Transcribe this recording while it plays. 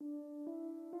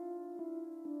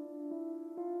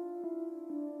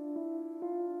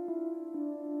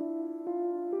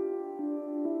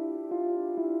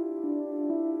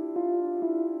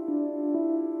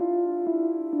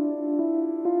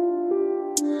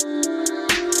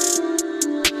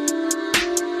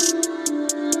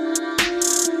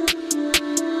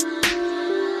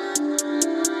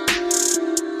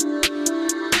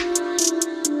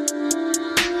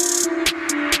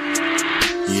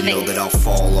know that I'll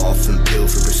fall off and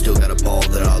pilfer, but still got a ball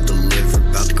that I'll deliver.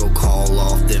 About to go call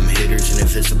off them hitters, and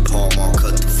if it's a palm, I'll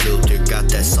cut the filter.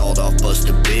 Got that sawed off, bust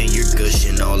a bin. You're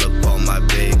gushing all up on my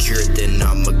bed. Cure it, then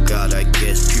I'm a god, I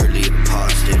guess. Purely a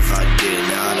positive. I did.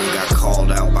 Now I done got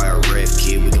called out by a ref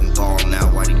kid. We can ball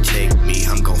now. Why'd he take me?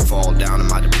 I'm gon' fall down in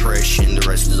my depression. The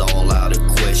rest is all out of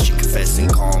question. Confessing,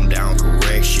 calm down,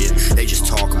 correction. They just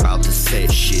talk about the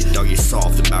set shit. Dog, you're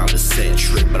soft about a set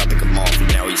trip, but I think I'm off and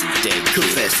now he's a dead kid.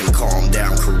 Confessing, calm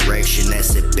down, correction.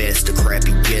 That's at best a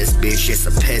crappy guess, bitch. Yes,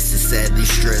 a pest is sadly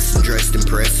stressed, dressed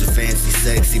impressive, fancy,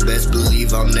 sexy. Best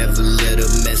believe I'll never let a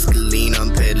mescaline.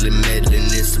 I'm peddling, meddling.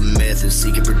 It's a method,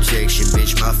 seeking protection.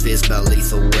 Bitch, my fist by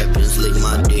lethal weapons. Lick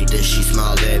my dick, then she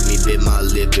smiled at me, bit my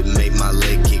lip, it made my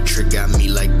leg kick. Trick got me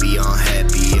like beyond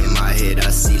happy. In my head, I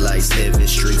see lights, heaven,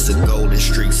 streaks of gold and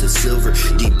streaks of silver.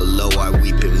 Deep below, I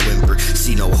weep and whimper.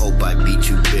 See no hope, I be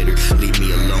too bitter. Leave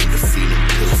me alone to feed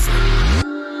and pilfer.